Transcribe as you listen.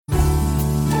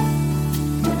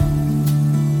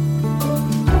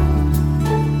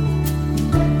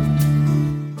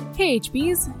Hey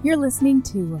HBs, you're listening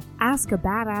to Ask a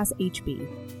Badass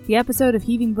HB, the episode of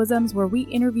Heaving Bosoms where we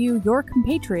interview your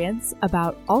compatriots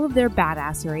about all of their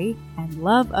badassery and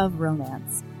love of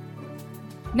romance.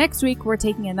 Next week, we're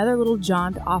taking another little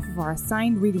jaunt off of our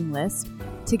assigned reading list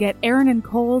to get Aaron and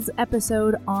Cole's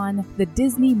episode on the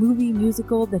Disney movie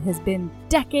musical that has been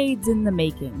decades in the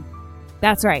making.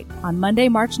 That's right, on Monday,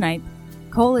 March 9th,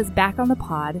 Cole is back on the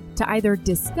pod to either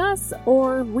discuss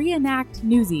or reenact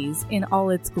Newsies in all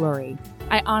its glory.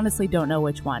 I honestly don't know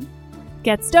which one.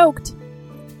 Get stoked!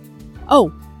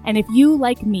 Oh, and if you,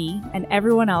 like me and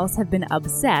everyone else, have been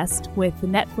obsessed with the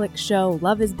Netflix show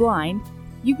Love is Blind,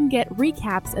 you can get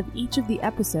recaps of each of the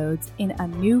episodes in a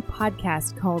new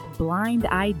podcast called Blind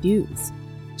I Do's.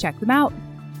 Check them out.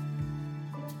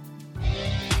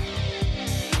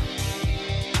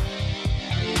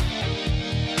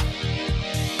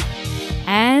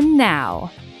 And now,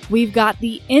 we've got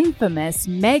the infamous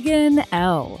Megan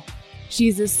L.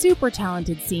 She's a super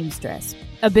talented seamstress,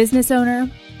 a business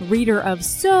owner, reader of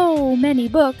so many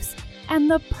books, and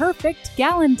the perfect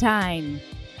galentine.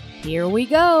 Here we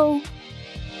go.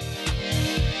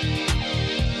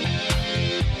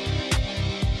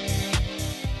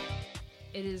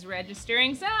 It is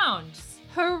registering sounds.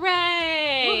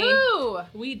 Hooray! Woohoo!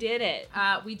 We did it.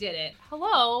 We did it.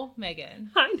 Hello, Megan.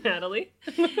 Hi, Natalie.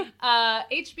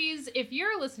 HBs, if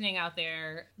you're listening out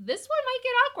there, this one might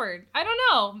get awkward. I don't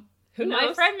know. Who knows?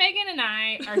 My friend Megan and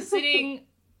I are sitting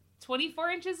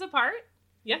 24 inches apart.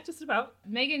 Yeah, just about.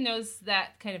 Megan knows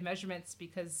that kind of measurements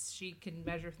because she can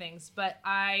measure things, but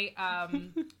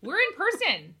we're in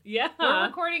person. Yeah. We're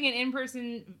recording an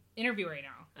in-person interview right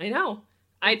now. I know.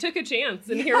 I took a chance,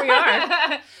 and here we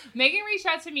are. Megan reached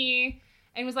out to me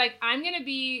and was like, I'm going to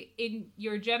be in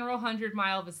your general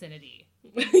 100-mile vicinity.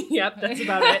 Yep, that's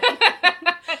about it.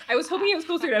 I was hoping it was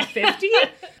closer to 50.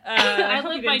 I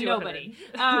live by nobody.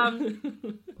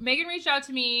 Megan reached out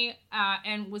to me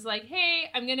and was like, hey,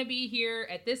 I'm going to be here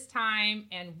at this time,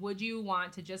 and would you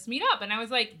want to just meet up? And I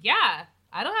was like, yeah,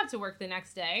 I don't have to work the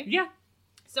next day. Yeah.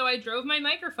 So I drove my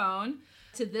microphone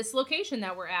to this location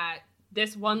that we're at.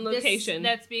 This one location.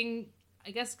 That's being,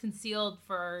 I guess, concealed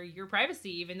for your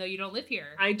privacy, even though you don't live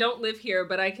here. I don't live here,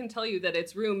 but I can tell you that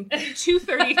it's room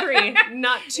 233,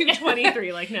 not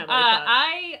 223 like Natalie thought.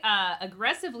 I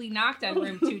aggressively knocked on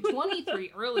room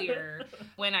 223 earlier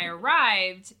when I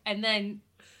arrived, and then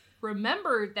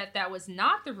remembered that was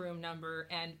not the room number,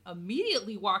 and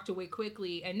immediately walked away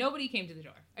quickly, and nobody came to the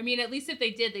door. I mean, at least if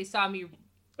they did, they saw me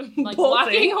like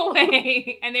walking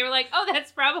away, and they were like, oh,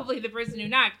 that's probably the person who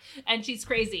knocked, and she's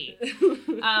crazy.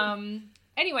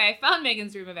 Anyway, I found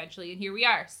Megan's room eventually, and here we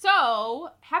are.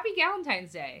 So, happy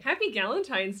Galentine's Day. Happy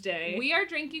Galentine's Day. We are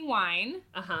drinking wine,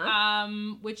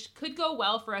 which could go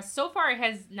well for us. So far, it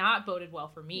has not boded well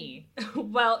for me.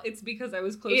 Well, it's because I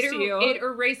was close to you. It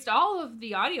erased all of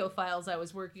the audio files I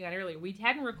was working on earlier. We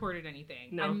hadn't recorded anything.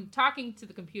 No. I'm talking to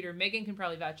the computer. Megan can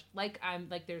probably vouch. Like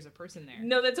there's a person there.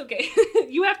 No, that's okay.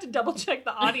 You have to double check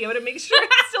the audio to make sure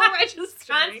it's still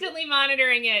registering. Constantly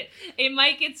monitoring it. It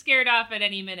might get scared off at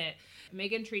any minute.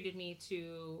 Megan treated me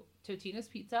to Totino's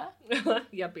Pizza.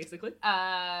 Yeah, basically.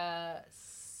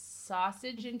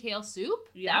 Sausage and kale soup.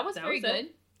 Yeah, that was very good.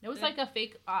 It was Yeah. like a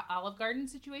fake Olive Garden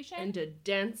situation. And a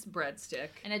dense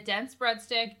breadstick.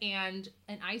 And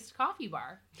an iced coffee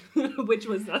bar. Which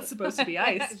was not supposed to be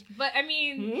iced. But, I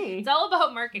mean, it's all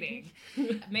about marketing.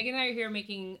 Megan and I are here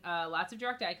making lots of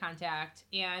direct eye contact,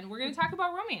 and we're going to talk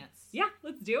about romance. Yeah,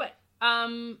 let's do it. How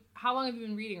long have you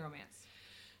been reading romance?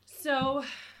 So,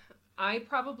 I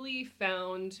probably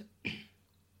found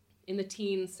in the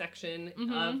teens section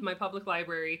of my public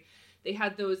library, they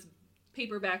had those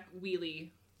paperback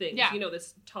wheelie things. Yeah. You know,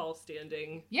 this tall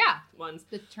standing ones.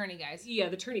 The tourney guys. Yeah,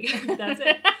 the tourney guys. That's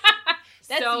it.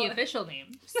 That's the official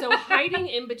name. So hiding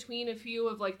in between a few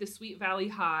of like the Sweet Valley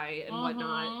High and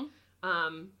whatnot,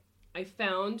 I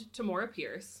found Tamora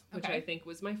Pierce, which I think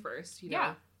was my first, you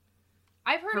know.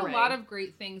 I've heard Hooray. a lot of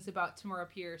great things about Tamora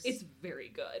Pierce. It's very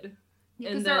good.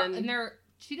 And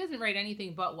she doesn't write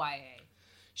anything but YA.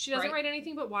 She doesn't write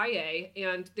anything but YA,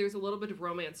 and there's a little bit of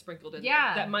romance sprinkled in there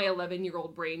that my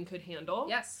 11-year-old brain could handle.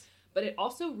 Yes. But it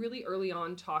also really early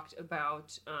on talked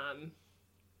about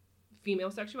female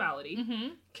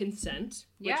sexuality, consent,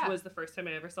 which was the first time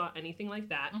I ever saw anything like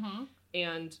that,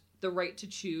 and the right to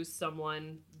choose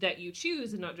someone that you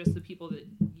choose and not just the people that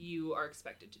you are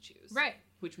expected to choose. Right.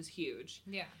 Which was huge.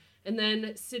 Yeah. And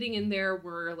then sitting in there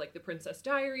were like the Princess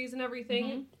Diaries and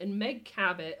everything. And Meg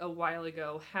Cabot a while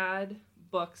ago had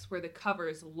books where the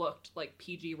covers looked like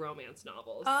PG romance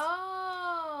novels.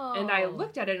 Oh. And I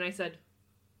looked at it and I said,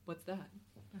 what's that?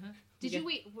 Did you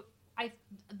wait?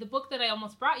 the book that I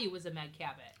almost brought you was a Meg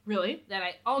Cabot. Really? That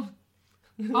I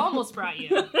almost brought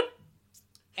you.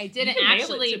 I didn't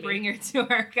actually bring her to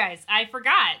our guys. I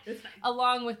forgot.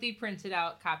 Along with the printed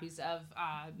out copies of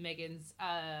Megan's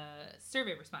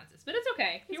survey responses. But it's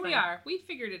okay. Here we are. We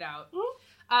figured it out.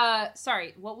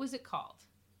 Sorry, what was it called?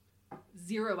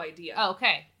 Zero idea. Oh,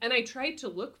 okay. And I tried to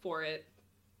look for it,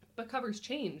 but covers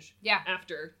change. Yeah.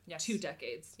 After 2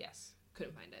 decades. Yes.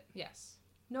 Couldn't find it. Yes.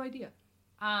 No idea.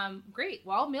 Great.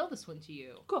 Well, I'll mail this one to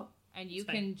you. Cool. And you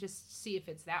can just see if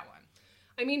it's that one.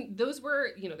 I mean, those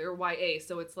were, they were YA,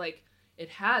 so it's like, it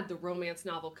had the romance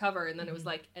novel cover, and then it was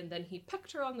like, and then he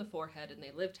pecked her on the forehead, and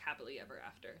they lived happily ever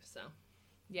after, so.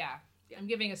 Yeah. I'm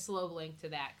giving a slow link to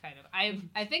that, kind of.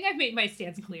 I think I've made my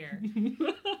stance clear.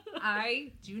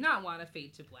 I do not want a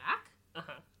fade to black.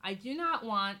 Uh-huh. I do not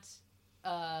want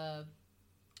a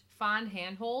fond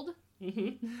handhold.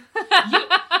 Mm-hmm.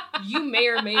 You may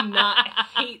or may not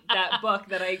hate that book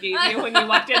that I gave you when you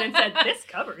walked in and said, this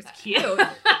cover's cute.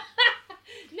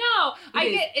 No, I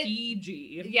get it.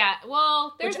 PG. Yeah,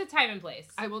 well, there's a time and place.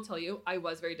 I will tell you, I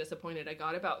was very disappointed. I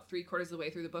got about 3/4 of the way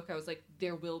through the book. I was like,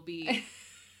 there will be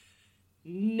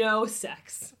no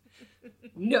sex.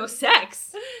 No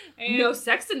sex. No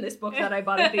sex in this book that I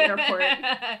bought at the airport.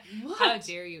 What? How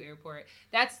dare you, airport?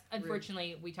 That's,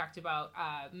 unfortunately, we talked about,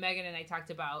 Megan and I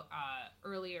talked about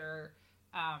earlier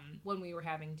when we were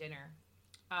having dinner.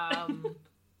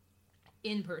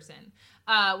 In person.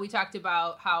 We talked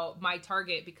about how my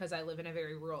Target, because I live in a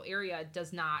very rural area,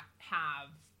 does not have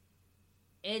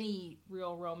any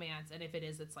real romance. And if it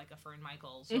is, it's like a Fern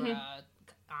Michaels or a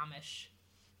Amish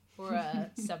or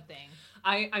a something.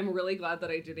 I'm really glad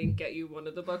that I didn't get you one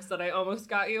of the books that I almost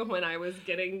got you when I was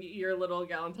getting your little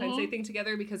Valentine's Day thing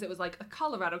together, because it was like a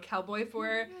Colorado cowboy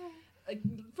for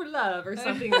love or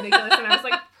something ridiculous, and I was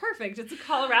like, perfect, it's a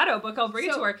Colorado book, I'll bring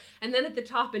it to her. And then at the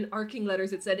top in arcing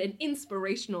letters it said an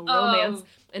inspirational romance,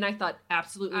 and I thought,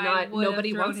 absolutely not,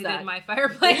 nobody wants that in my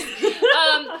fireplace.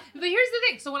 But here's the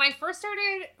thing, so when I first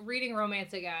started reading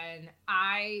romance again,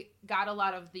 I got a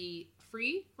lot of the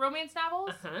free romance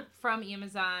novels from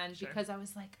Amazon because I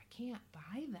was like, I can't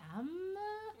buy them.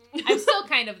 I'm still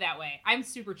kind of that way. I'm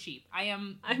super cheap.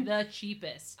 I'm the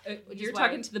cheapest. You're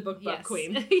talking to the book club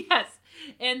queen. Yes.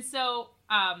 And so,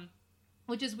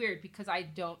 which is weird because I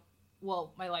don't,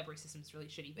 well, my library system is really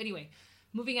shitty. But anyway,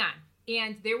 moving on.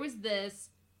 And there was this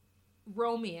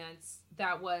romance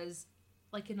that was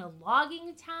like in a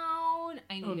logging town.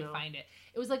 I need to find it.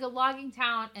 It was like a logging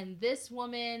town, and this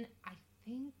woman, I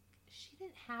think she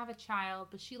didn't have a child,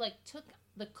 but she like took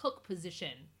the cook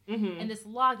position in this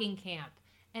logging camp.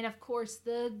 And of course,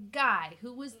 the guy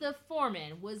who was the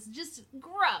foreman was just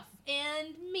gruff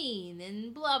and mean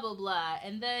and blah, blah, blah.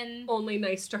 And then only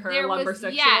nice to her,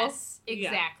 lumbersexual. Yes,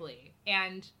 exactly. Yeah.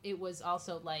 And it was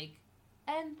also like,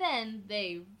 and then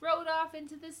they rode off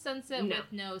into the sunset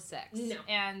with no sex. No.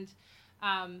 And,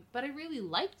 but I really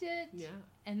liked it. Yeah.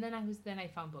 And then I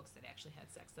found books that actually had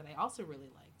sex that I also really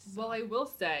liked. So. Well, I will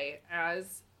say,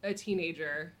 as a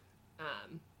teenager,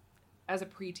 as a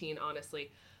preteen,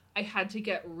 honestly, I had to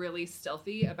get really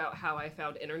stealthy about how I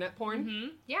found internet porn. Mm-hmm.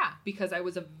 Yeah. Because I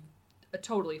was a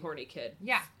totally horny kid.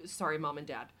 Yeah. Sorry, Mom and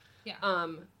Dad. Yeah.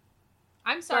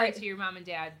 I'm sorry to your mom and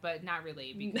dad, but not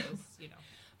really because,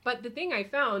 But the thing I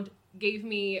found gave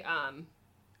me,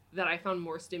 that I found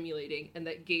more stimulating and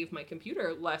that gave my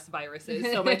computer less viruses.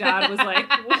 So my dad was like,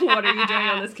 what are you doing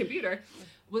on this computer?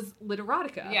 Was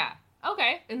Literotica. Yeah.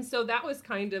 Okay. And so that was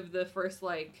kind of the first,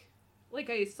 like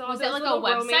I saw was those it like little a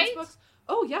website? romance books.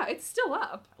 Oh, yeah, it's still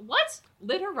up. What?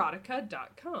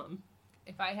 Literotica.com.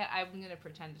 If I'm going to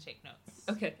pretend to take notes.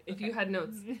 Okay, if you had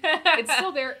notes. It's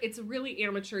still there. It's really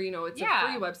amateur, it's a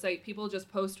free website. People just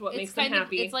post what makes them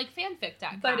happy. It's like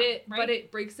fanfic.com, but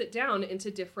it breaks it down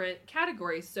into different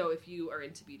categories. So if you are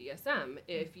into BDSM,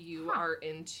 if you are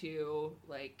into,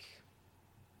 like,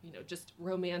 just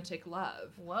romantic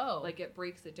love. Whoa. Like, it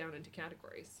breaks it down into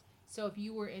categories. So if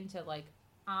you were into, like,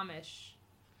 Amish...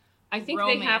 I think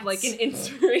romance. They have like an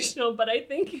inspirational, but I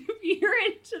think if you're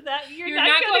into that, you're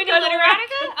not going to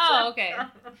Literotica? Oh, okay.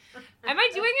 Am I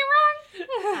doing it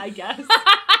wrong? I guess.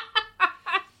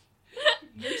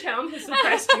 Your town has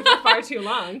suppressed you for far too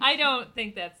long. I don't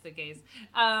think that's the case.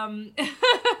 My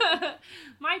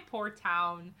poor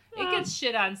town. It gets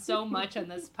shit on so much on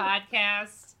this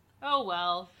podcast. Oh,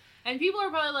 well. And people are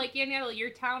probably like, yeah, Natalie,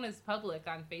 your town is public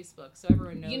on Facebook, so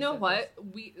everyone knows. You know what?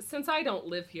 Since I don't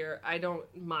live here, I don't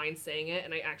mind saying it,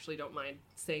 and I actually don't mind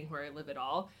saying where I live at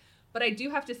all. But I do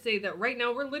have to say that right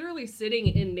now we're literally sitting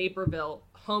in Naperville,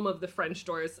 home of the French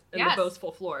doors and the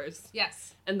boastful floors.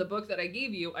 Yes. And the book that I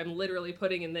gave you, I'm literally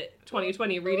putting in the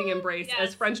 2020 reading embrace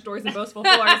as French doors and boastful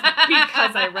floors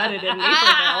because I read it in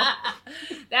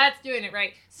Naperville. That's doing it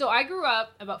right. So I grew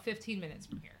up about 15 minutes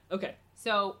from here. Okay.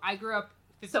 So I grew up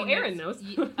 15 So Erin knows.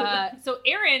 So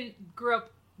Erin grew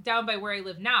up down by where I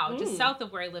live now, just south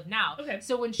of where I live now. Okay.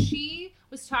 So when she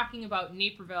was talking about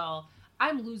Naperville,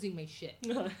 I'm losing my shit.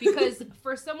 Because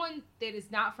for someone that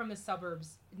is not from the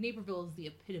suburbs, Naperville is the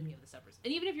epitome of the suburbs.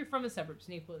 And even if you're from the suburbs,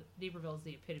 Naperville is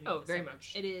the epitome of the very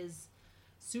suburbs. much. It is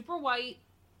super white.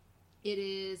 It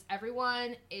is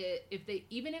everyone,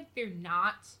 even if they're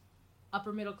not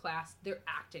upper middle class, they're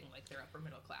acting like they're upper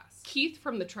middle class. Keith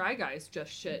from the Try Guys just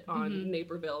shit on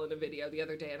Naperville in a video the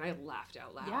other day, and I laughed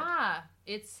out loud. Yeah,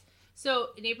 so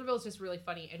Naperville is just really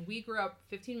funny, and we grew up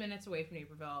 15 minutes away from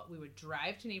Naperville. We would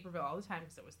drive to Naperville all the time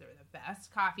because it was where the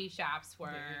best coffee shops were.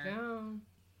 There you go.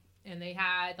 And they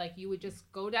had, like, you would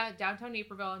just go downtown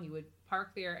Naperville, and you would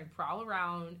park there and prowl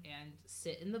around and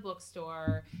sit in the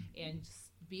bookstore and just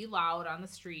be loud on the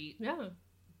street. Yeah.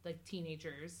 Like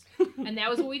teenagers. And that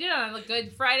was what we did on a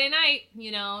good Friday night,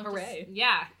 you know. Hooray.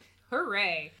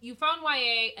 Hooray. You found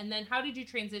YA, and then how did you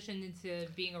transition into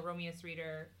being a romance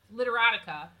reader?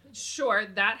 Literatica. Sure,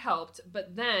 that helped,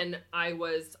 but then I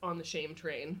was on the shame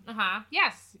train.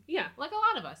 Yes. Yeah. Like a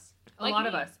lot of us. A lot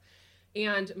of us.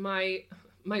 And my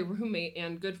roommate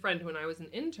and good friend when I was an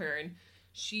intern,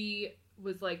 she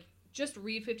was like, just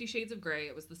read 50 Shades of Grey.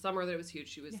 It was the summer that it was huge.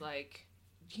 She was like,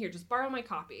 here, just borrow my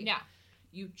copy. Yeah.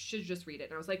 You should just read it.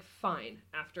 And I was like, fine.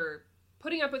 After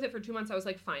putting up with it for 2 months, I was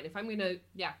like, fine. If I'm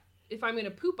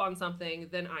gonna poop on something,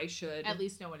 then I should at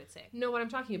least know what it's saying. Know what I'm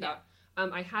talking about. Yeah.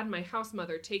 I had my house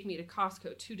mother take me to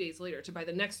Costco 2 days later to buy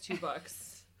the next 2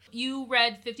 books. You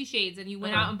read 50 Shades and you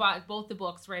went out and bought both the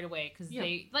books right away because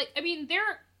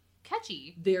they're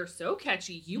catchy. They're so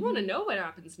catchy. You want to know what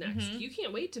happens next. You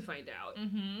can't wait to find out.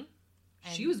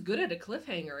 She was good at a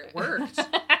cliffhanger. It worked.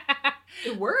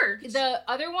 It worked. The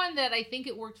other one that I think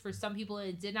it worked for some people and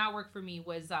it did not work for me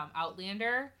was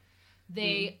Outlander.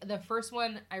 The first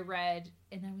one I read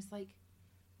and I was like,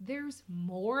 there's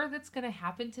more that's going to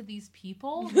happen to these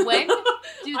people? When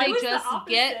do they just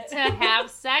get to have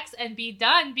sex and be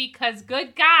done? Because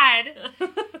good God,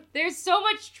 there's so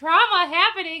much trauma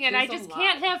happening and I just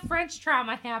can't have French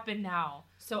trauma happen now.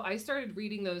 So I started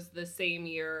reading those the same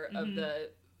year of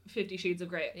the 50 Shades of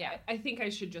Grey. Yeah. I think I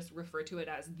should just refer to it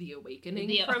as The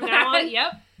Awakening from now on.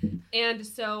 Yep. And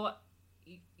so,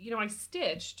 you know, I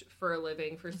stitched for a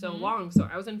living for so long. So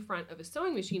I was in front of a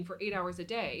sewing machine for 8 hours a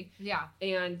day. Yeah.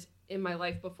 And in my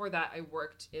life before that, I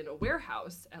worked in a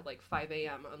warehouse at like 5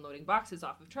 a.m. unloading boxes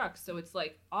off of trucks. So it's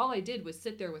like all I did was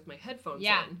sit there with my headphones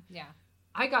in. Yeah.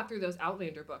 I got through those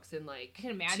Outlander books in like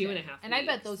 2.5 weeks. And I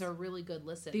bet those are really good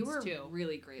listens, they were too.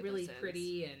 Really great really listens.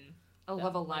 Pretty and... I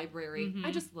love a library.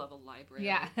 I just love a library.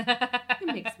 Yeah. It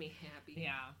makes me happy.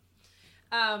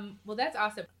 Yeah. Well, that's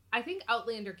awesome. I think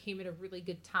Outlander came at a really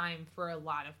good time for a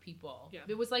lot of people. Yeah.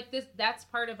 It was like this, that's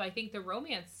part of, I think, the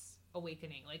romance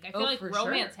awakening. Like, I feel like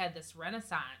romance had this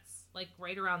renaissance, like,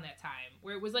 right around that time,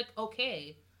 where it was, like,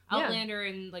 okay. Outlander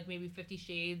and, like, maybe 50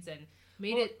 Shades and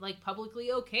made it, like,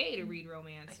 publicly okay to read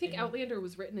romance. I think Outlander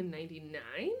was written in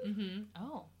 99.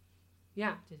 Oh.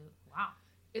 Yeah. Wow.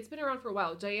 It's been around for a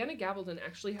while. Diana Gabaldon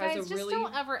actually has Guys, a really... just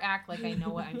don't ever act like I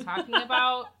know what I'm talking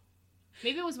about.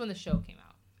 Maybe it was when the show came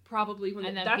out. Probably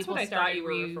when that's what I thought you were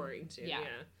referring to. Yeah.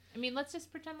 I mean, let's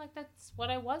just pretend like that's what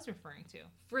I was referring to.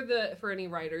 For any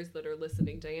writers that are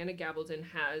listening, Diana Gabaldon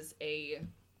has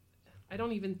I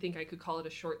don't even think I could call it a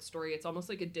short story. It's almost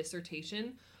like a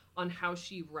dissertation on how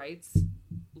she writes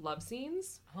love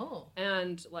scenes. Oh.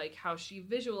 And like how she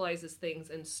visualizes things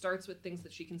and starts with things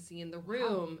that she can see in the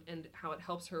room and how it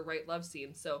helps her write love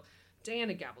scenes. So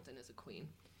Diana Gabaldon is a queen.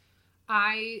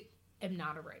 I am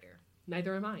not a writer.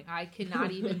 Neither am I. I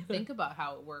cannot even think about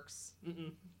how it works.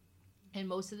 And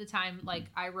most of the time, like,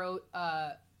 I wrote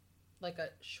like a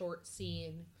short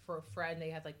scene for a friend. They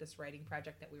had like this writing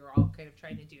project that we were all kind of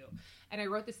trying to do. And I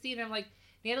wrote the scene and I'm like,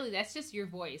 Natalie, that's just your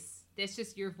voice. That's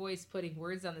just your voice putting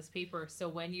words on this paper. So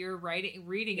when you're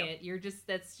reading it,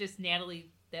 that's just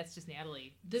Natalie. That's just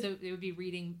Natalie. So it would be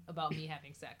reading about me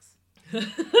having sex.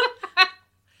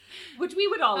 Which we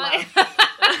would all love.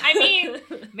 I mean,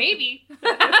 maybe.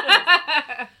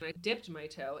 I dipped my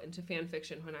toe into fan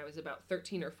fiction when I was about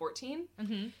 13 or 14.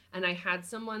 And I had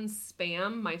someone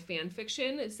spam my fan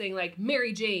fiction saying like,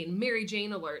 Mary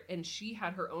Jane alert. And she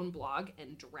had her own blog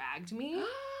and dragged me.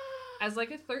 As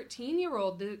like a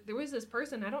 13-year-old, there was this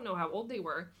person, I don't know how old they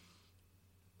were,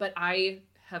 but I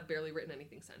have barely written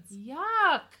anything since.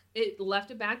 Yuck. It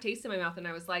left a bad taste in my mouth, and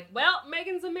I was like, well,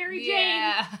 Megan's a Mary Jane.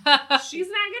 Yeah. She's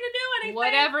not going to do anything.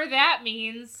 Whatever that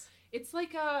means. It's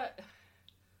like I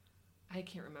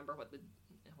can't remember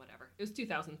whatever. It was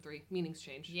 2003. Meanings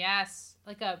changed. Yes.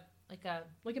 Like a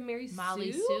Mary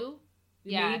Molly Sue? Sue?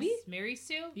 Yes. Maybe? Mary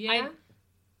Sue? Yeah.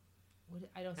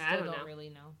 I don't know. really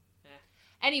know.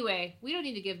 Anyway, we don't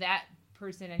need to give that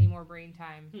person any more brain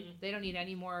time. Mm-mm. They don't need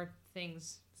any more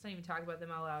things. Let's not even talk about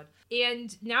them out loud.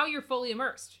 And now you're fully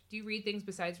immersed. Do you read things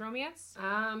besides romance?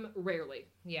 Rarely.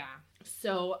 Yeah.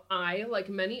 So I, like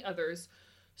many others,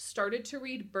 started to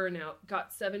read Burnout,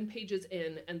 got 7 pages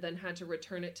in, and then had to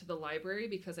return it to the library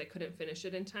because I couldn't finish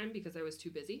it in time because I was too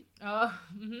busy. Oh,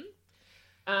 mm-hmm.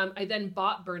 I then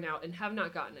bought Burnout and have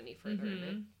not gotten any further in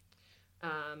it.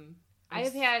 I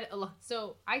have had a lot.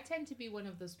 So I tend to be one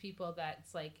of those people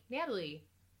that's like, Natalie,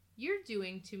 you're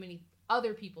doing too many.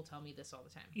 Other people tell me this all the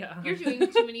time. Yeah. You're doing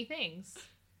too many things.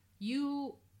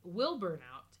 You will burn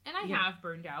out. And I have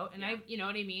burned out. And you know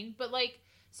what I mean? But like,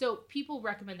 so people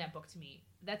recommend that book to me.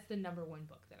 That's the number one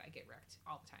book that I get wrecked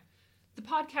all the time. The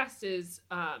podcast is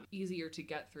easier to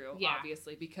get through,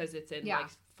 obviously, because it's in like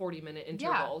 40-minute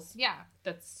intervals. Yeah.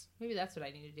 Maybe that's what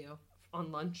I need to do.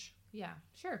 On lunch. Yeah,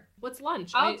 sure. What's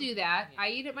lunch? I'll do that. Yeah. I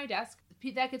eat at my desk.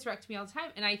 That gets wrecked to me all the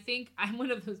time. And I think I'm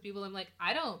one of those people, I'm like,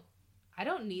 I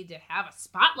don't need to have a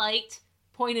spotlight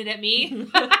pointed at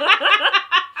me.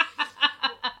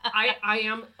 I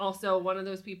am also one of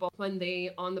those people when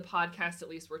they, on the podcast at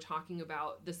least, were talking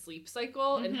about the sleep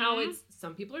cycle and how it's,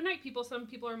 some people are night people, some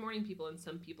people are morning people, and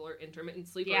some people are intermittent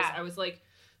sleepers. Yeah. I was like,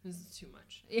 this is too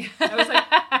much. Yeah. I was like,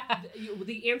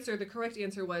 the correct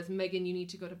answer was, Megan, you need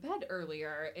to go to bed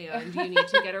earlier and you need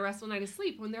to get a restful night of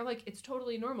sleep. When they're like, it's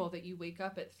totally normal that you wake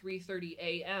up at 3:30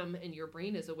 a.m. and your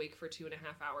brain is awake for 2.5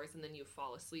 hours and then you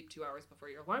fall asleep 2 hours before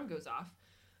your alarm goes off.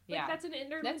 Like, that's an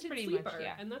intermittent sleeper,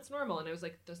 and that's normal. And I was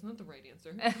like, that's not the right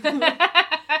answer.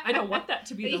 I don't want that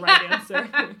to be the right answer.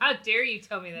 How dare you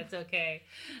tell me that's okay?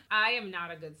 I am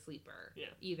not a good sleeper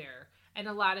either. And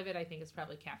a lot of it, I think, is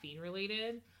probably caffeine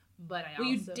related. But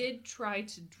you did try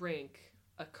to drink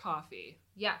a coffee.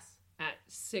 Yes. At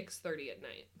 6:30 at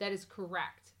night. That is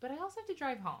correct. But I also have to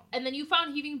drive home. And then you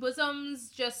found Heaving Bosoms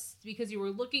just because you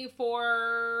were looking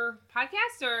for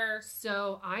podcasts, or?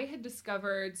 So I had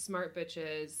discovered Smart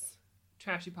Bitches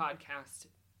Trashy Podcast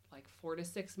like 4 to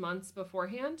 6 months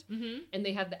beforehand. Mm-hmm. And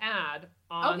they had the ad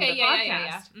on the podcast.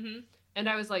 Yeah. Mm-hmm. And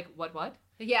I was like, what?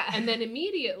 Yeah. And then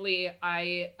immediately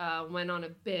I went on a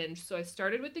binge. So I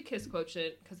started with the Kiss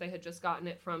Quotient because I had just gotten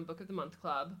it from Book of the Month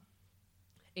Club.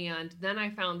 And then I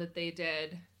found that they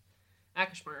did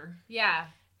Akashmir. Yeah.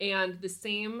 And the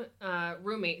same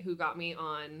roommate who got me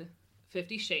on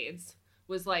 50 Shades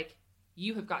was like,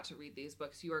 you have got to read these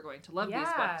books. You are going to love these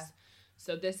books.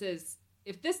 So this is,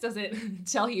 if this doesn't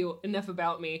tell you enough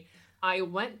about me, I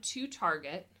went to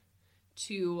Target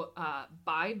to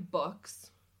buy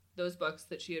books, those books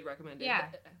that she had recommended. Yeah.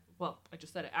 Well, I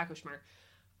just said it, Akashmir.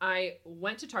 I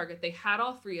went to Target. They had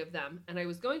all 3 of them. And I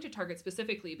was going to Target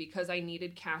specifically because I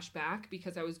needed cash back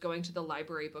because I was going to the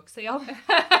library book sale.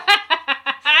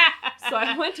 So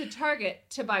I went to Target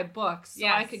to buy books so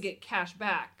I could get cash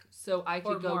back so I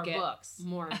could go get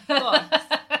more books.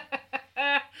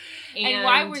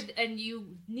 And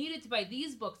you needed to buy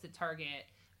these books at Target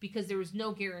because there was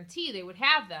no guarantee they would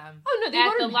have them at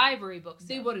the library book sale.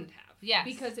 They wouldn't have. Yes.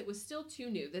 Because it was still too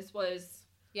new. This was...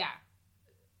 Yeah.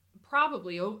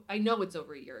 Probably, I know it's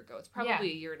over a year ago. It's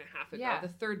probably a year and a half ago. Yeah. The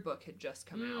 3rd book had just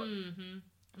come out. Mm-hmm.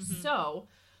 Mm-hmm. So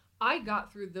I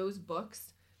got through those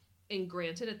books, and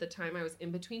granted, at the time I was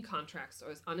in between contracts, so I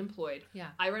was unemployed. Yeah.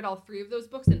 I read all 3 of those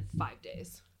books in 5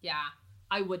 days. Yeah.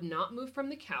 I would not move from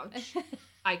the couch.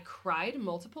 I cried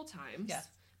multiple times. Yes.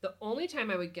 The only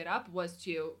time I would get up was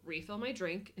to refill my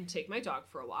drink and take my dog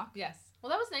for a walk. Yes. Well,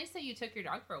 that was nice that you took your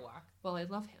dog for a walk. Well, I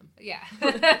love him. Yeah.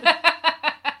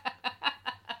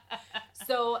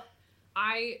 So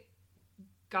I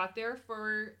got there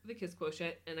for the Kiss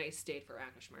Quotient and I stayed for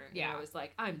Akashmir. Yeah. And I was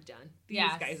like, I'm done. These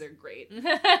guys are great.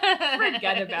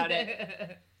 Forget about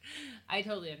it. I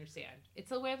totally understand.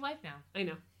 It's a way of life now. I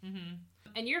know. Mm-hmm.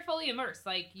 And you're fully immersed.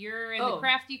 Like, you're in the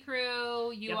Crafty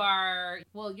Crew. You are,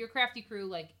 you're Crafty Crew,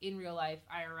 like, in real life,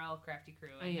 IRL Crafty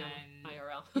Crew. And then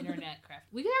IRL. Internet Crafty.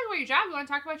 We can talk about your job. You want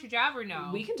to talk about your job or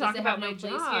no? We can talk about my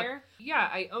job. Here? Yeah,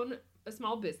 I own a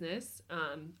small business.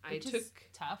 Which is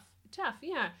tough. Tough,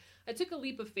 yeah. I took a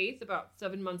leap of faith about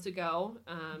 7 months ago.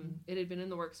 It had been in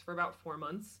the works for about 4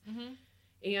 months. Mm-hmm.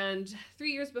 And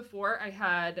 3 years before, I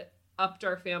had upped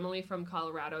our family from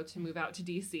Colorado to move out to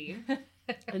D.C.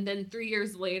 And then 3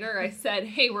 years later, I said,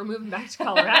 hey, we're moving back to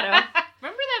Colorado.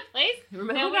 Remember that place?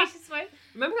 Remember that?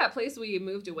 Remember that place we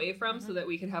moved away from so that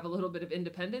we could have a little bit of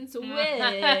independence?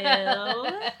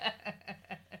 Well,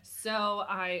 so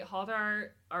I hauled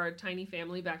our tiny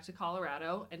family back to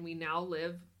Colorado, and we now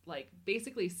live like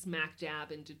basically smack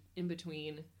dab in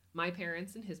between my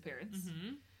parents and his parents.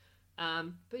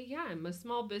 But yeah, I'm a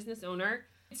small business owner.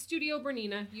 It's Studio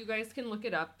Bernina. You guys can look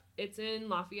it up. It's in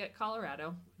Lafayette,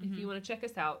 Colorado. If you want to check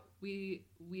us out, we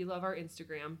love our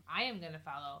Instagram. I am gonna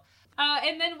follow.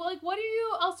 And then, like, what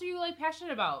else are you like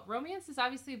passionate about? Romance is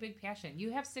obviously a big passion.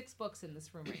 You have 6 books in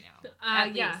this room right now.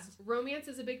 Yeah, romance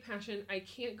is a big passion. I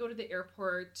can't go to the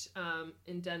airport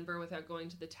in Denver without going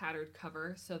to the Tattered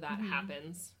Cover, so that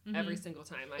happens every single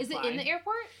time I fly. Is it in the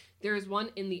airport? There is one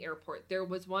in the airport. There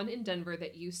was one in Denver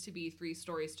that used to be 3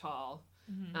 stories tall.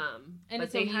 And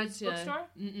it's a used bookstore?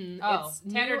 It's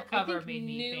Tattered Cover I think made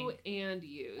me new think. and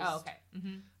used. Oh, okay.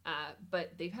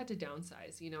 But they've had to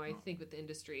downsize. You know, I think with the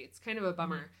industry, it's kind of a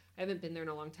bummer. I haven't been there in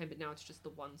a long time, but now it's just the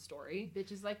one story.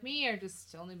 Bitches like me are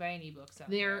just only buying ebooks out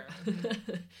there.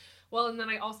 there. Well, and then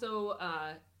I also,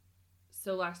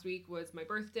 so last week was my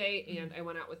birthday, and I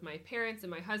went out with my parents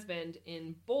and my husband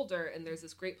in Boulder, and there's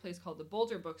this great place called the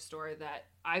Boulder Bookstore that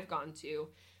I've gone to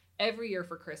every year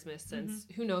for Christmas since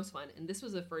who knows when. And this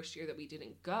was the first year that we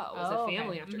didn't go as a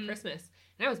family after Christmas.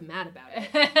 And I was mad about it.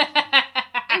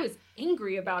 I was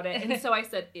angry about it. And so I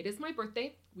said, it is my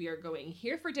birthday. We are going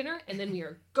here for dinner, and then we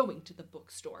are going to the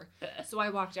bookstore. So I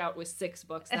walked out with 6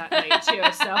 books that night, too.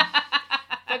 So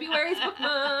February's book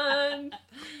month.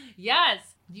 Yes.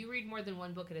 Do you read more than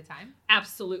one book at a time?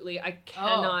 Absolutely. I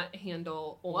cannot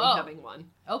handle only having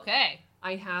one. Okay.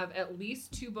 I have at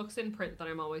least 2 books in print that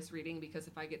I'm always reading, because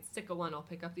if I get sick of one, I'll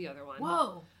pick up the other one.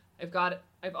 Whoa.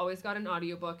 I've always got an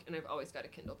audiobook, and I've always got a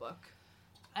Kindle book.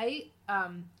 I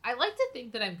like to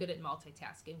think that I'm good at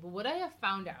multitasking, but what I have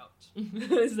found out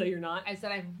is that you're not. Is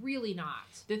that I'm really not.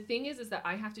 The thing is that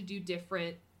I have to do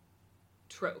different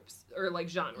tropes or like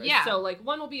genres. Yeah. So like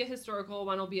one will be a historical,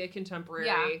 one will be a contemporary.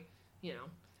 Yeah. You know.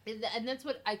 And that's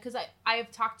what because I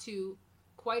have talked to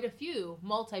quite a few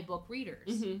multi-book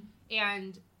readers,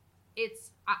 and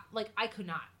it's like I could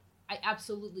not. I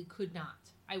absolutely could not.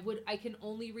 I can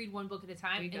only read one book at a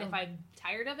time, and if I'm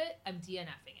tired of it, I'm DNFing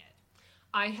it.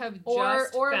 I have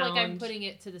just found, like I'm putting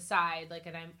it to the side, like,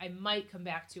 and I might come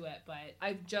back to it, but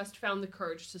I've just found the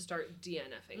courage to start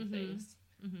DNFing things.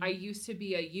 I used to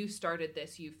be a you started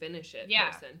this, you finish it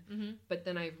person, but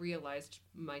then I've realized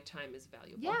my time is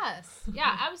valuable. Yes,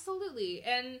 yeah, absolutely,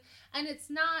 and it's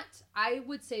not. I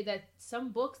would say that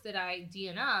some books that I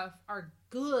DNF are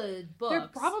good books. They're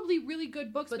probably really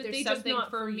good books, but they just not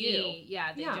for me.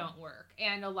 Yeah, they don't work,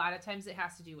 and a lot of times it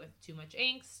has to do with too much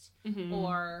angst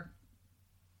or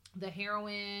the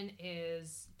heroine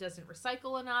doesn't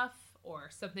recycle enough or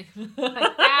something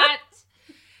like that.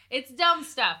 It's dumb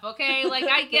stuff, okay? Like,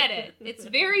 I get it. It's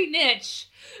very niche.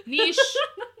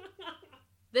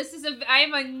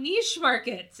 I'm a niche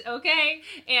market, okay?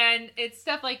 And it's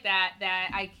stuff like that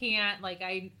I can't, like,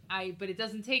 but it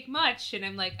doesn't take much. And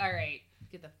I'm like, all right,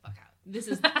 get the fuck out. This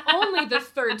is only the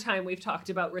 3rd time we've talked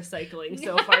about recycling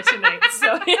so far tonight,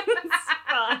 so it's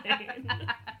fine.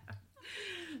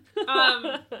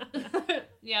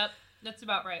 Yep, that's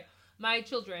about right. My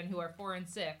children, who are 4 and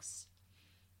 6,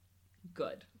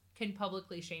 good, have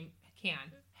publicly shamed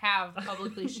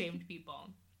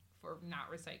people for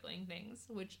not recycling things,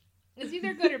 which is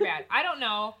either good or bad. I don't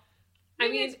know.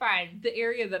 Maybe it's fine. The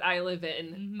area that I live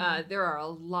in, there are a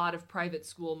lot of private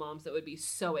school moms that would be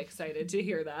so excited to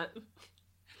hear that.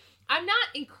 I'm not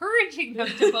encouraging them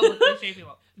to publicly shame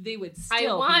people. They would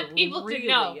still I want people really to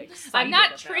know. I'm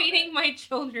not training it. my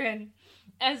children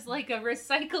as like a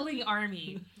recycling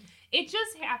army. It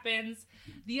just happens.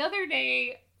 The other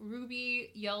day,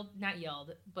 Ruby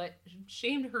but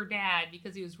shamed her dad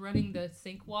because he was running the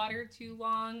sink water too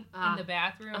long in the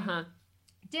bathroom.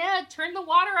 Dad, turn the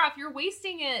water off. You're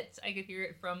wasting it. I could hear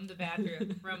it from the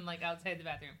bathroom, from like outside the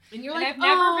bathroom. And you're and like, I've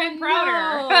never been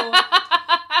prouder. No.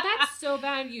 That's so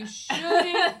bad. You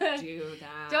shouldn't do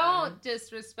that. Don't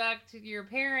disrespect your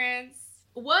parents.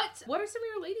 What are some of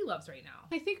your lady loves right now?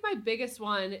 I think my biggest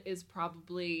one is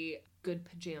probably good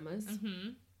pajamas.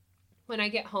 When I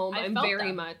get home, I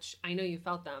know you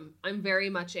felt them. I'm very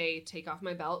much a take off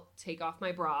my belt, take off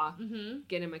my bra,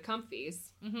 get in my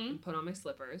comfies, and put on my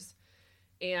slippers.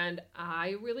 And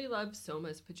I really love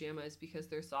Soma's pajamas because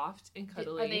they're soft and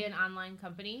cuddly. Are they an online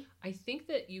company? I think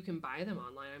that you can buy them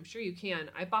online. I'm sure you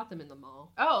can. I bought them in the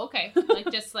mall. Oh, okay.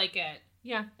 Like just like at...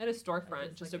 Yeah, at a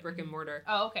storefront, just like a brick and mortar.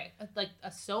 Oh, okay. Like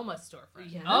a Soma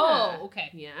storefront. Yeah. Oh,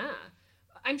 okay. Yeah.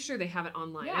 I'm sure they have it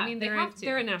online. Yeah, I mean,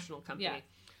 they're a national company.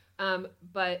 Yeah.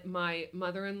 But my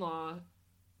mother-in-law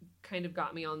kind of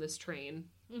got me on this train.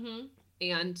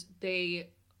 And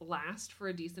they last for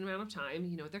a decent amount of time.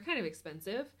 You know, they're kind of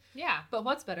expensive. Yeah. But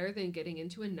what's better than getting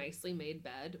into a nicely made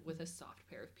bed with a soft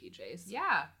pair of PJs?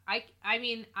 Yeah.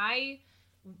 Megan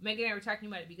and I were talking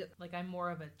about it because, like, I'm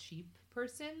more of a cheap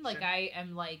person. Like, sure. I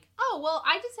am like, oh, well,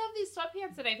 I just have these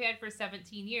sweatpants that I've had for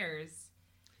 17 years.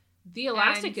 The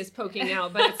elastic is poking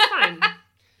out, but it's fine.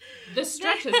 The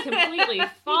stretch is completely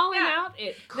falling out.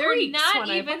 It creaks. They're not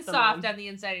even soft on the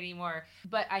inside anymore.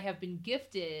 But I have been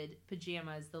gifted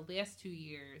pajamas the last 2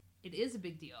 years. It is a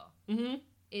big deal. Mm-hmm.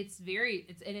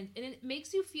 And it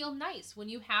makes you feel nice when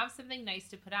you have something nice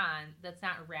to put on that's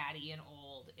not ratty and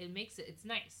old. It's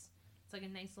nice. It's like a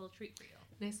nice little treat for you.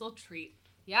 Nice little treat.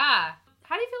 Yeah.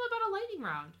 How do you feel about a lightning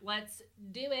round? Let's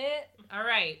do it. All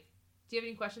right. Do you have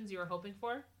any questions you were hoping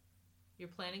for? You're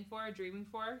planning for? Dreaming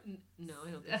for? No,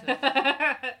 I don't think so.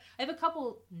 I have a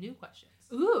couple new questions.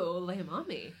 Ooh, lay them on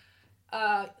me.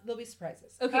 There'll be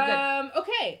surprises. Okay, good.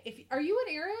 Okay. Are you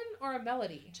an Erin or a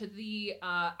Melody? To the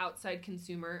outside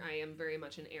consumer, I am very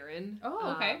much an Erin.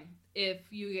 Oh, okay. If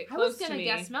you get close to me, I was gonna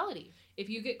guess Melody. If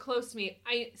you get close to me,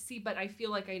 but I feel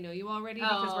like I know you already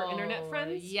because we're internet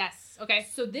friends. Yes. Okay.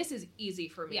 So this is easy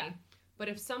for me. Yeah. But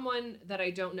if someone that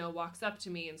I don't know walks up to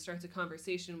me and starts a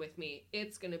conversation with me,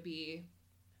 it's gonna be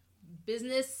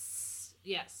business.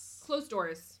 Yes. Closed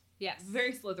doors. Yes.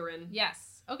 Very Slytherin.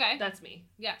 Yes. Okay. That's me.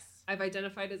 Yes. I've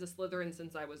identified as a Slytherin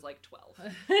since I was like 12.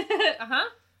 Uh-huh.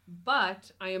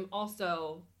 But I am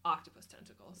also octopus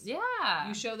tentacles. Yeah.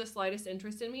 You show the slightest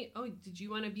interest in me. Oh, did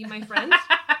you want to be my friend?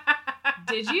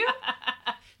 Did you?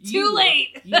 Too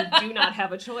late. You do not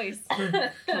have a choice.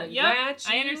 Congratulations. Yep,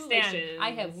 I understand.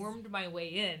 I have wormed my way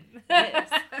in. Yes.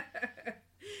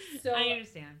 So I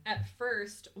understand. At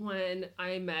first, when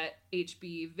I met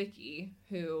HB Vicky,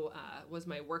 who was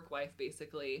my work wife,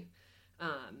 basically,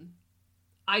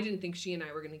 I didn't think she and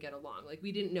I were going to get along. Like,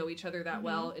 we didn't know each other that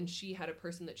well, and she had a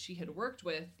person that she had worked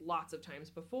with lots of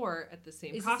times before at the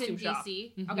same costume shop.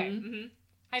 DC? Mm-hmm. Okay. Mm-hmm.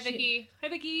 Hi, Vicky. Hi,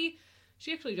 Vicky.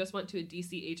 She actually just went to a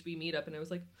DC HB meetup, and I was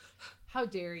like, how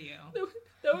dare you?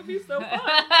 That would be so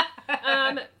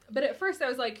fun. But at first, I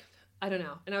was like, I don't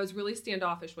know. And I was really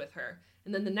standoffish with her.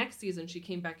 And then the next season, she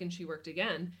came back and she worked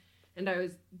again. And I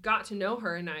got to know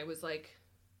her, and I was like,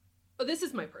 oh, this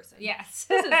is my person. Yes.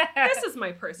 This is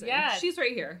my person. Yes. She's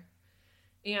right here.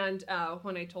 And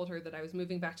when I told her that I was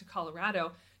moving back to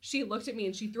Colorado, she looked at me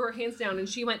and she threw her hands down and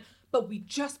she went, but we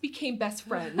just became best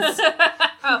friends.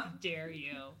 How dare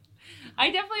you?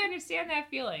 I definitely understand that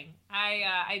feeling.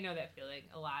 I know that feeling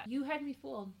a lot. You had me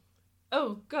fooled.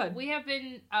 Oh, good. We have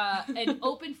been an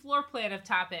open floor plan of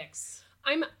topics.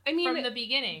 I mean, from the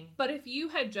beginning. But if you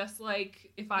had just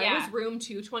if I was room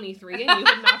 223 and you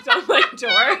had knocked on my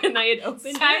door and I had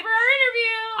opened time for our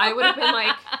interview, I would have been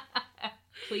like,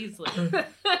 please leave.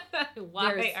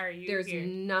 Why are you There's here?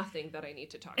 nothing that I need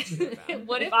to talk to you about.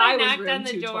 What if I knocked on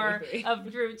the door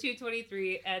of room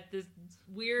 223 at this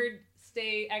weird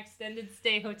extended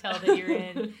stay hotel that you're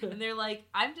in, and they're like,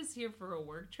 I'm just here for a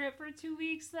work trip for 2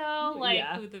 weeks though? Like,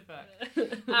 yeah. Who the fuck?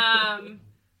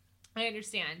 I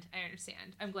understand.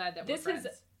 I'm glad that this we're friends.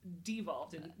 has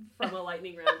devolved from a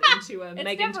lightning round into a Megan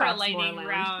It's never Talks a lightning More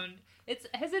round.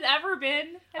 Has it ever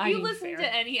been? Have you listened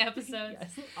to any episodes?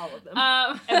 Yes, all of them.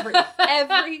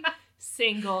 Every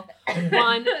single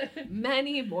one,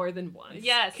 many more than once.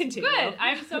 Yes, continue. Good.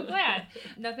 I'm so glad.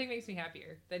 Nothing makes me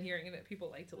happier than hearing that people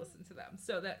like to listen to them.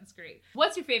 So that's great.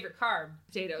 What's your favorite carb?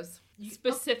 Potatoes.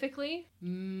 Specifically,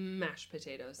 mashed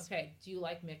potatoes. Okay. Do you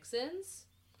like mix-ins?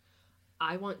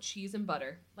 I want cheese and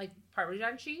butter. Like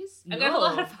Parmesan cheese? No. I've got a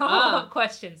lot of follow-up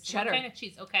questions. Cheddar. What kind of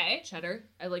cheese? Okay. Cheddar.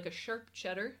 I like a sharp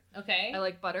cheddar. Okay. I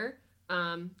like butter.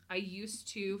 I used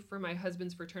to, for my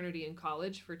husband's fraternity in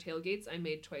college, for tailgates, I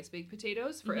made twice baked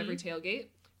potatoes for every tailgate.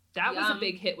 That was a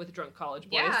big hit with drunk college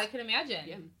boys. Yeah, I can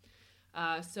imagine.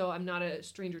 Yeah. So I'm not a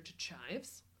stranger to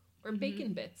chives or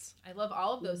bacon bits. I love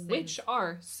all of those things. Which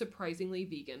are surprisingly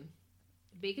vegan.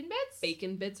 Bacon bits?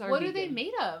 Bacon bits are What vegan. are they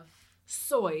made of?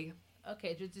 Soy.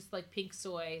 Okay, just like pink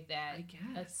soy that I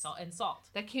guess. And salt.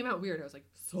 That came out weird. I was like,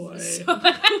 soy.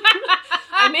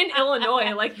 I'm in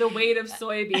Illinois. Like, the weight of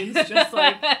soybeans just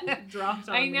dropped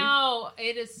on me. I know.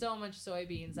 It is so much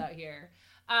soybeans out here.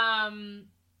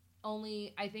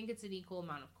 Only, I think it's an equal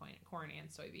amount of corn and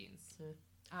soybeans.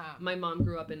 My mom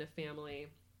grew up in a family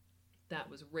that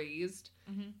was raised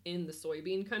in the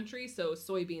soybean country, so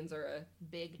soybeans are a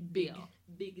big deal.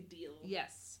 Big deal.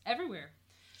 Yes, everywhere.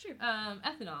 Sure.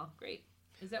 Ethanol, great.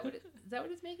 Is that what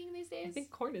it's making these days? I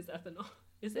think corn is ethanol.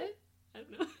 Is it? I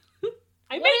don't know.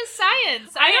 What is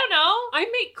science? I don't know. I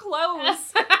make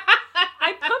clothes.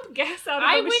 I pump gas out of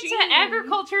a machine. I went to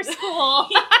agriculture school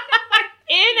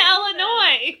in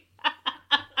Illinois.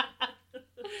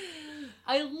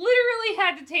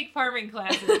 take farming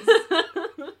classes.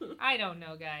 I don't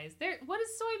know, guys. What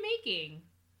is soy making?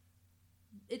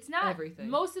 It's not everything.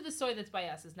 Most of the soy that's by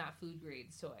us is not food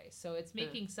grade soy, so it's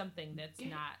making something that's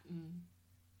not.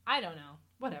 I don't know.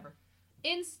 Whatever.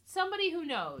 Somebody who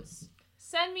knows,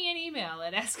 send me an email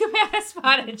at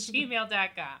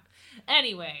askabadaspot@gmail.com.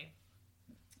 Anyway,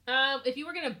 if you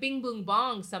were gonna bing boom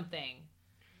bong something,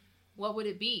 what would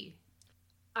it be?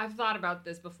 I've thought about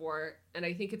this before, and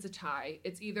I think it's a tie.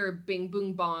 It's either bing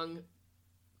boom bong,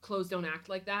 clothes don't act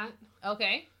like that.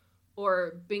 Okay.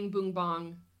 Or bing boom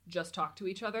bong, just talk to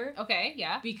each other. Okay,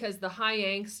 yeah. Because the high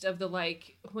angst of the,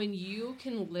 like, when you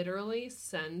can literally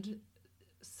send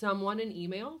someone an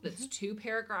email that's 2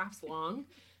 paragraphs long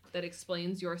that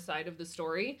explains your side of the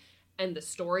story, and the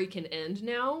story can end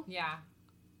now. Yeah.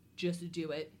 Just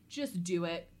do it. Just do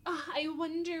it. I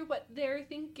wonder what they're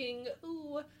thinking.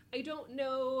 Ooh, I don't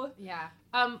know. Yeah.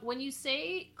 When you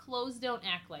say clothes don't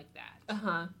act like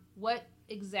that, what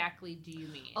exactly do you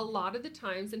mean? A lot of the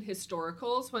times in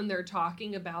historicals, when they're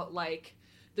talking about, like,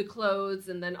 the clothes,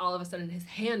 and then all of a sudden his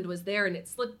hand was there and it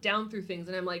slipped down through things,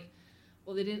 and I'm like,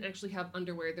 well, they didn't actually have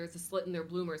underwear. There's a slit in their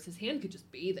bloomers. His hand could just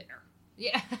be there.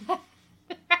 Yeah.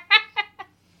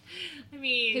 I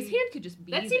mean, his hand could just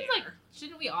be there. That seems like,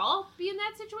 shouldn't we all be in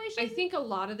that situation? I think a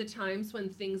lot of the times when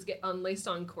things get unlaced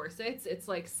on corsets, it's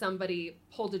like somebody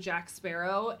pulled a Jack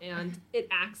Sparrow and it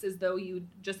acts as though you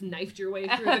just knifed your way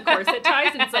through the corset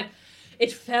ties, and it's like,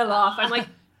 it fell off. I'm like,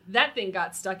 that thing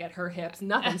got stuck at her hips.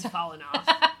 Nothing's fallen off.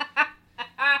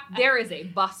 There is a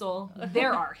bustle.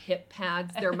 There are hip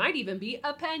pads. There might even be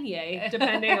a panier,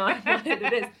 depending on what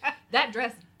it is. That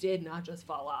dress did not just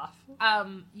fall off.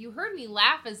 You heard me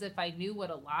laugh as if I knew what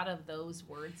a lot of those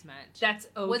words meant. That's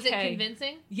okay. Was it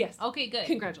convincing? Yes. Okay, good.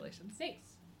 Congratulations.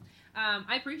 Thanks.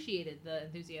 I appreciated the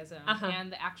enthusiasm and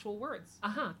the actual words.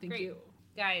 Thank you.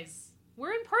 Guys,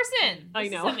 we're in person. I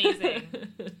know. This is amazing.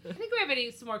 I think we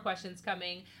have some more questions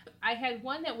coming. I had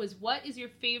one that was, what is your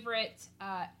favorite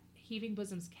Heaving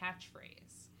Bosom's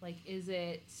catchphrase? Like, is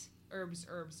it herbs,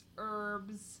 herbs,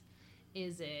 herbs?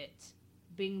 Is it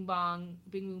bing bong,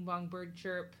 bing boom bong, bird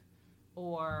chirp?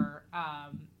 Or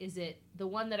is it the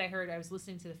one that I heard, I was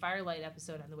listening to the Firelight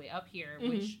episode on the way up here,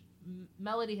 which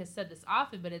Melody has said this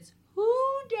often, but it's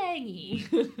hoo dangy.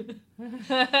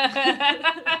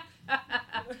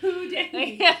 Hoo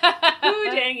dangy. Hoo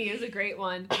dangy is a great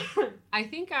one. I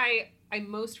think I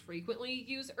most frequently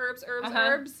use herbs,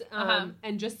 herbs.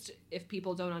 And just, if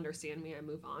people don't understand me, I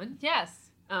move on.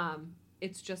 Yes.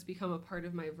 It's just become a part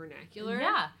of my vernacular.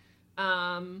 Yeah.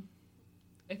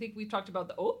 I think we've talked about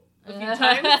the a few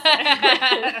times.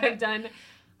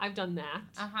 I've done that.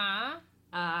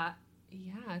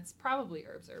 Yeah, it's probably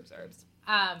herbs, herbs, herbs.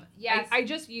 Yes. I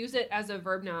just use it as a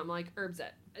verb now. I'm like, herbs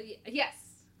it. Yes.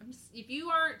 If you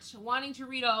aren't wanting to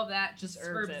read all of that, just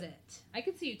herbs it. I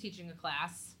could see you teaching a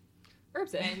class.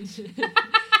 Herbs it.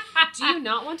 Do you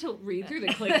not want to read through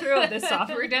the click-through of this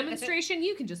software demonstration?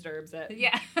 You can just herbs it.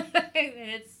 Yeah.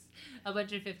 It's a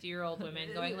bunch of 50-year-old women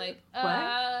going like,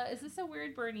 what? Is this a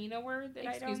weird Bernina word that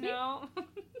Excuse I don't know?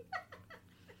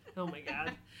 Oh my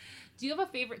god. Do you have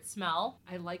a favorite smell?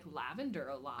 I like lavender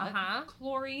a lot.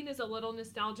 Chlorine is a little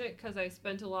nostalgic because I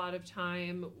spent a lot of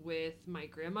time with my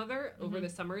grandmother over the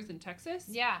summers in Texas.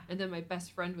 Yeah. And then my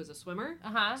best friend was a swimmer.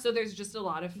 So there's just a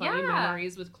lot of funny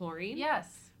memories with chlorine.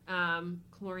 Yes.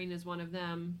 Chlorine is one of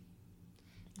them.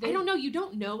 I don't know. You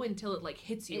don't know until it, like,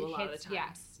 hits you a lot of the time.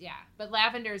 Yes, yeah. But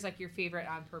lavender is, like, your favorite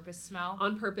on-purpose smell?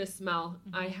 On-purpose smell.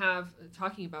 I have,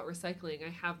 talking about recycling,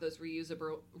 I have those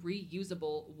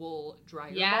reusable wool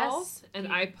dryer balls.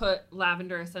 And I put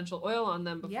lavender essential oil on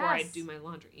them before I do my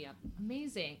laundry. Yep.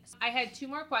 Amazing. I had 2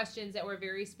 more questions that were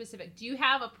very specific. Do you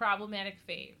have a problematic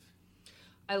fave?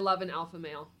 I love an alpha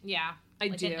male. Yeah. I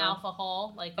do. Like an alpha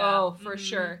hole? Like for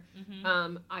sure.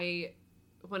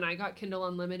 When I got Kindle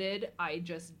Unlimited, I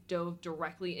just dove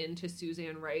directly into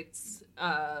Suzanne Wright's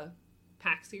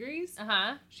pack series.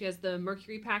 She has the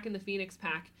Mercury pack and the Phoenix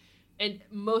pack. And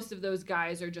most of those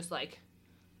guys are just like,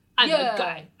 I'm a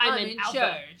guy. I'm an alpha.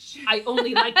 Charge. I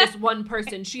only like this one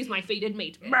person. She's my fated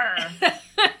mate.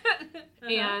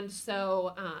 And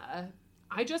so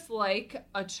I just like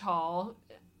a tall,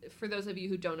 for those of you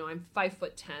who don't know, I'm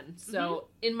 5'10". So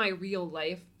in my real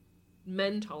life,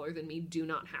 men taller than me do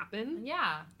not happen.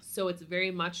 Yeah. So it's very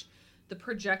much the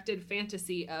projected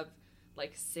fantasy of,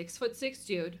 like, 6'6"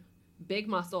 dude, big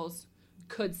muscles,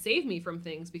 could save me from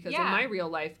things because in my real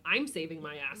life, I'm saving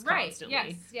my ass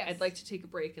constantly. Yes. I'd like to take a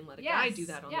break and let a guy do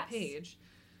that on the page.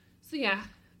 So yeah,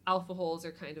 alpha holes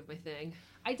are kind of my thing.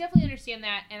 I definitely understand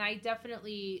that, and I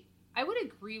would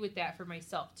agree with that for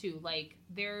myself too. Like,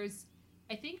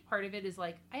 I think part of it is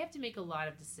like, I have to make a lot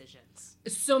of decisions.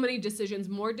 So many decisions,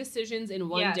 more decisions in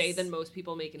one day than most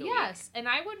people make in a week. Yes, and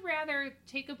I would rather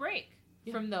take a break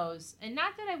from those. And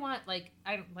not that I want, like,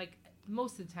 I don't, like,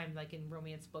 most of the time, like in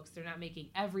romance books, they're not making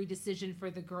every decision for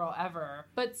the girl ever.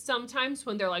 But sometimes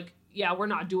when they're like, yeah, we're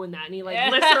not doing that, and he like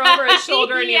lifts her over his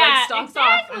shoulder and he like stalks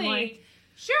off. I'm like,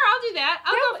 sure, I'll do that.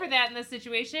 I'll go for that in this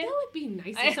situation. That would be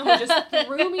nice if someone just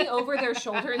threw me over their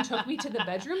shoulder and took me to the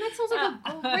bedroom. That sounds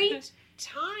like a great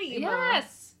time.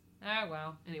 Yes. Oh,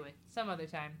 well. Anyway. Some other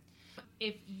time.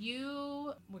 If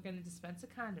you were going to dispense a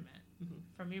condiment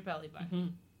from your belly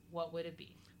button, what would it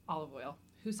be? Olive oil.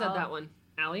 Who said that one?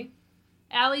 Allie?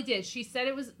 Allie did. She said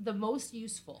it was the most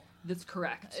useful. That's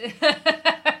correct.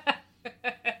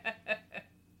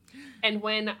 And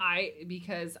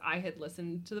because I had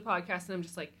listened to the podcast and I'm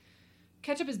just like,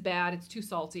 ketchup is bad. It's too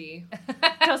salty.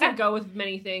 It doesn't go with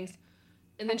many things.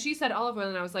 And then she said olive oil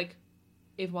and I was like,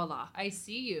 et voila. I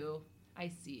see you.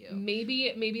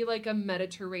 Maybe like a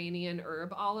Mediterranean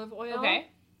herb olive oil. Okay.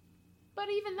 But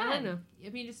even then, I don't know. I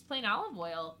mean, just plain olive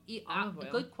oil. Olive oil.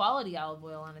 Good quality olive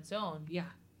oil on its own. Yeah.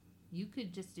 You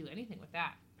could just do anything with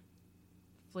that.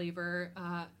 Flavor,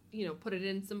 put it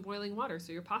in some boiling water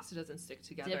so your pasta doesn't stick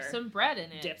together. Dip some bread in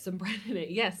it.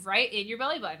 Yes. Right in your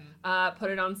belly button.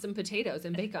 Put it on some potatoes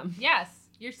and bake them. Yes.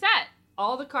 You're set.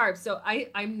 All the carbs. So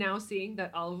I'm now seeing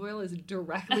that olive oil is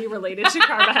directly related to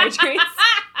carbohydrates.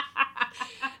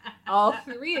 All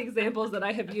 3 examples that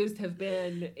I have used have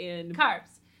been in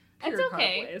carbs. It's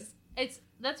okay.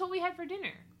 That's what we had for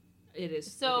dinner. It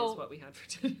is what we had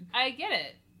for dinner. I get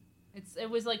it. It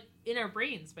was like in our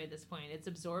brains by this point. It's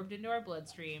absorbed into our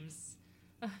bloodstreams.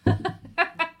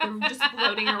 They're just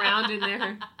floating around in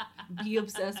there. Be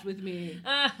obsessed with me.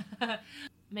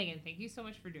 Megan, thank you so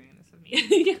much for doing this with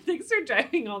me. Yeah, thanks for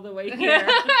driving all the way here.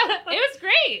 It was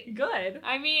great. Good.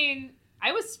 I mean,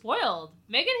 I was spoiled.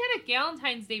 Megan had a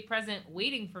Galentine's Day present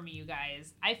waiting for me, you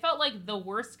guys. I felt like the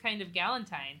worst kind of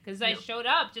Galentine because I showed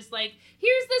up just like,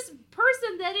 here's this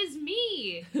person that is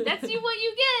me. That's what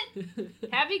you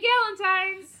get. Happy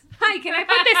Galentine's. Hi, can I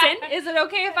put this in? Is it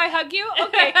okay if I hug you?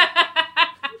 Okay.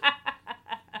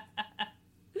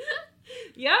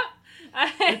 Yep.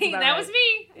 That was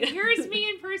me. Here's me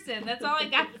in person. That's all I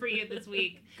got for you this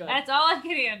week. Good. That's all I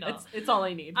can handle. It's all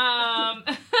I need.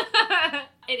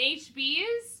 At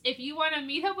HB's, if you want to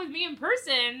meet up with me in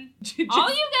person, all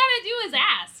you gotta do is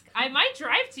ask. I might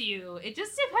drive to you. It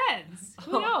just depends.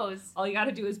 Who knows? All you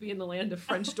gotta do is be in the land of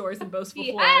French doors and boastful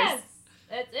floors. Yes!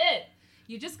 That's it.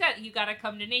 You gotta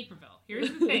come to Naperville.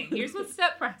 Here's the thing. Here's the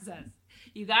step process.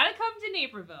 You gotta come to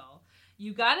Naperville.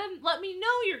 You gotta let me know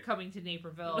you're coming to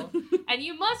Naperville. And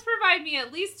you must provide me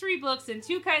at least 3 books and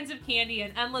 2 kinds of candy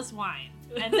and endless wine.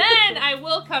 And then I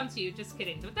will come to you. Just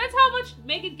kidding. But that's how much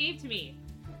Megan gave to me.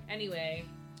 Anyway,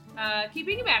 keep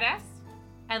being a badass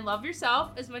and love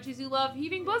yourself as much as you love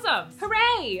heaving bosoms.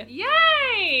 Hooray!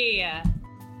 Yay!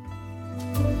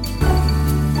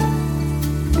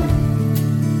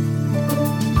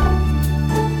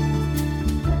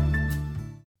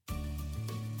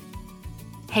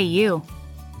 Hey, you.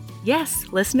 Yes,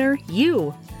 listener,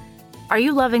 you. Are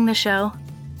you loving the show?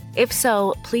 If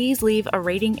so, please leave a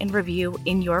rating and review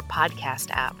in your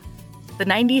podcast app. The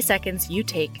 90 seconds you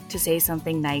take to say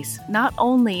something nice not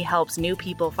only helps new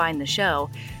people find the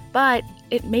show, but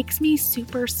it makes me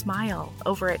super smile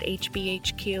over at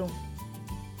HBHQ.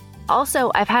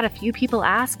 Also, I've had a few people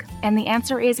ask, and the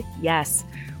answer is yes.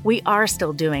 We are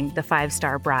still doing the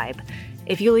 5-star bribe.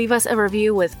 If you leave us a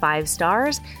review with 5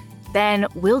 stars, then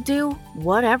we'll do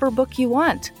whatever book you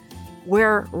want.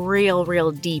 We're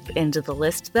real deep into the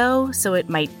list, though, so it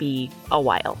might be a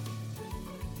while.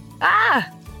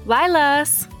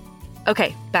 Lilas!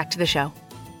 Okay, back to the show.